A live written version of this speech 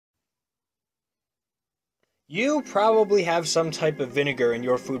You probably have some type of vinegar in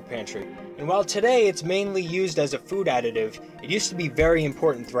your food pantry, and while today it's mainly used as a food additive, it used to be very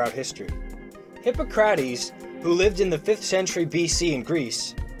important throughout history. Hippocrates, who lived in the 5th century BC in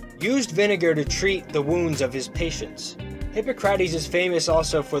Greece, used vinegar to treat the wounds of his patients. Hippocrates is famous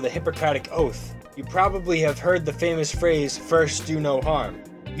also for the Hippocratic Oath. You probably have heard the famous phrase, "First do no harm."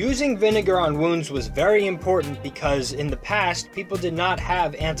 Using vinegar on wounds was very important because in the past, people did not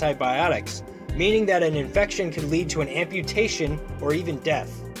have antibiotics, meaning that an infection could lead to an amputation or even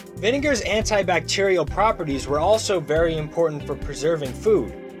death. Vinegar's antibacterial properties were also very important for preserving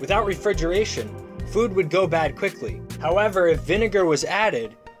food. Without refrigeration, food would go bad quickly. However, if vinegar was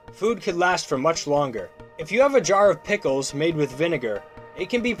added, food could last for much longer. If you have a jar of pickles made with vinegar, it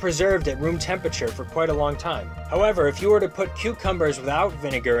can be preserved at room temperature for quite a long time. However, if you were to put cucumbers without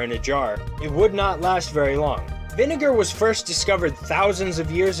vinegar in a jar, it would not last very long. Vinegar was first discovered thousands of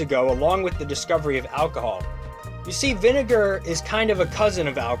years ago along with the discovery of alcohol. You see, vinegar is kind of a cousin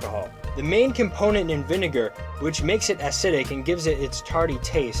of alcohol. The main component in vinegar, which makes it acidic and gives it its tarty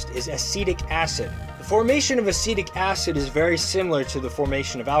taste, is acetic acid. The formation of acetic acid is very similar to the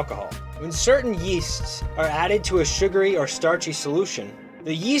formation of alcohol. When certain yeasts are added to a sugary or starchy solution,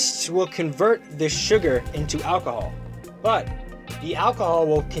 the yeasts will convert this sugar into alcohol. But the alcohol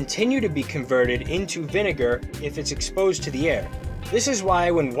will continue to be converted into vinegar if it's exposed to the air. This is why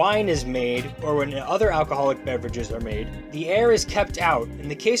when wine is made, or when other alcoholic beverages are made, the air is kept out. In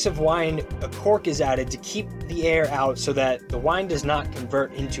the case of wine, a cork is added to keep the air out so that the wine does not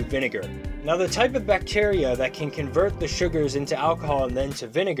convert into vinegar. Now, the type of bacteria that can convert the sugars into alcohol and then to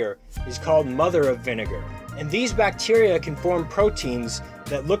vinegar is called mother of vinegar. And these bacteria can form proteins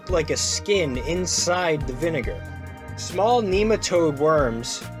that look like a skin inside the vinegar. Small nematode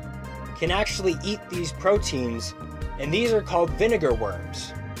worms can actually eat these proteins, and these are called vinegar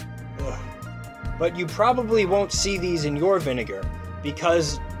worms. Ugh. But you probably won't see these in your vinegar,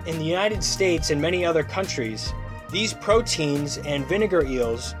 because in the United States and many other countries, these proteins and vinegar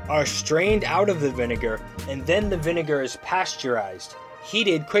eels are strained out of the vinegar, and then the vinegar is pasteurized,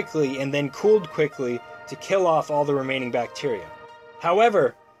 heated quickly, and then cooled quickly to kill off all the remaining bacteria.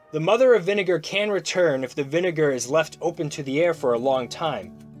 However, the mother of vinegar can return if the vinegar is left open to the air for a long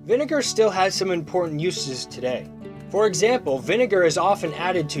time. Vinegar still has some important uses today. For example, vinegar is often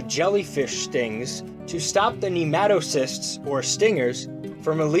added to jellyfish stings to stop the nematocysts, or stingers,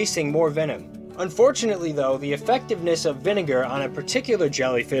 from releasing more venom. Unfortunately though, the effectiveness of vinegar on a particular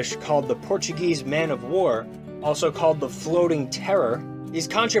jellyfish called the Portuguese man-of-war, also called the floating terror, is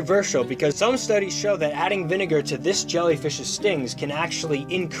controversial because some studies show that adding vinegar to this jellyfish's stings can actually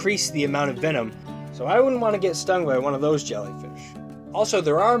increase the amount of venom, so I wouldn't want to get stung by one of those jellyfish. Also,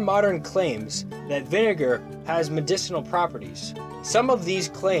 there are modern claims that vinegar has medicinal properties. Some of these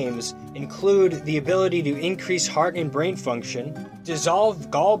claims include the ability to increase heart and brain function, dissolve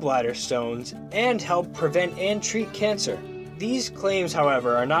gallbladder stones, and help prevent and treat cancer. These claims,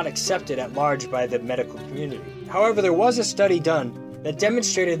 however, are not accepted at large by the medical community. However, there was a study done that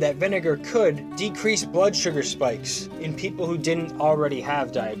demonstrated that vinegar could decrease blood sugar spikes in people who didn't already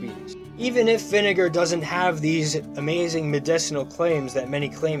have diabetes. Even if vinegar doesn't have these amazing medicinal claims that many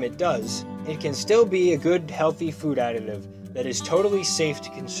claim it does, it can still be a good, healthy food additive that is totally safe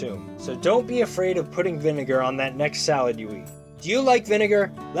to consume. So don't be afraid of putting vinegar on that next salad you eat. Do you like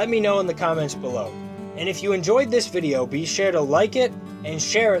vinegar? Let me know in the comments below. And if you enjoyed this video, be sure to like it and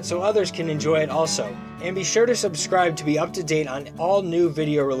share it so others can enjoy it also. And be sure to subscribe to be up to date on all new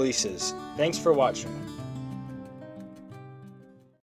video releases. Thanks for watching.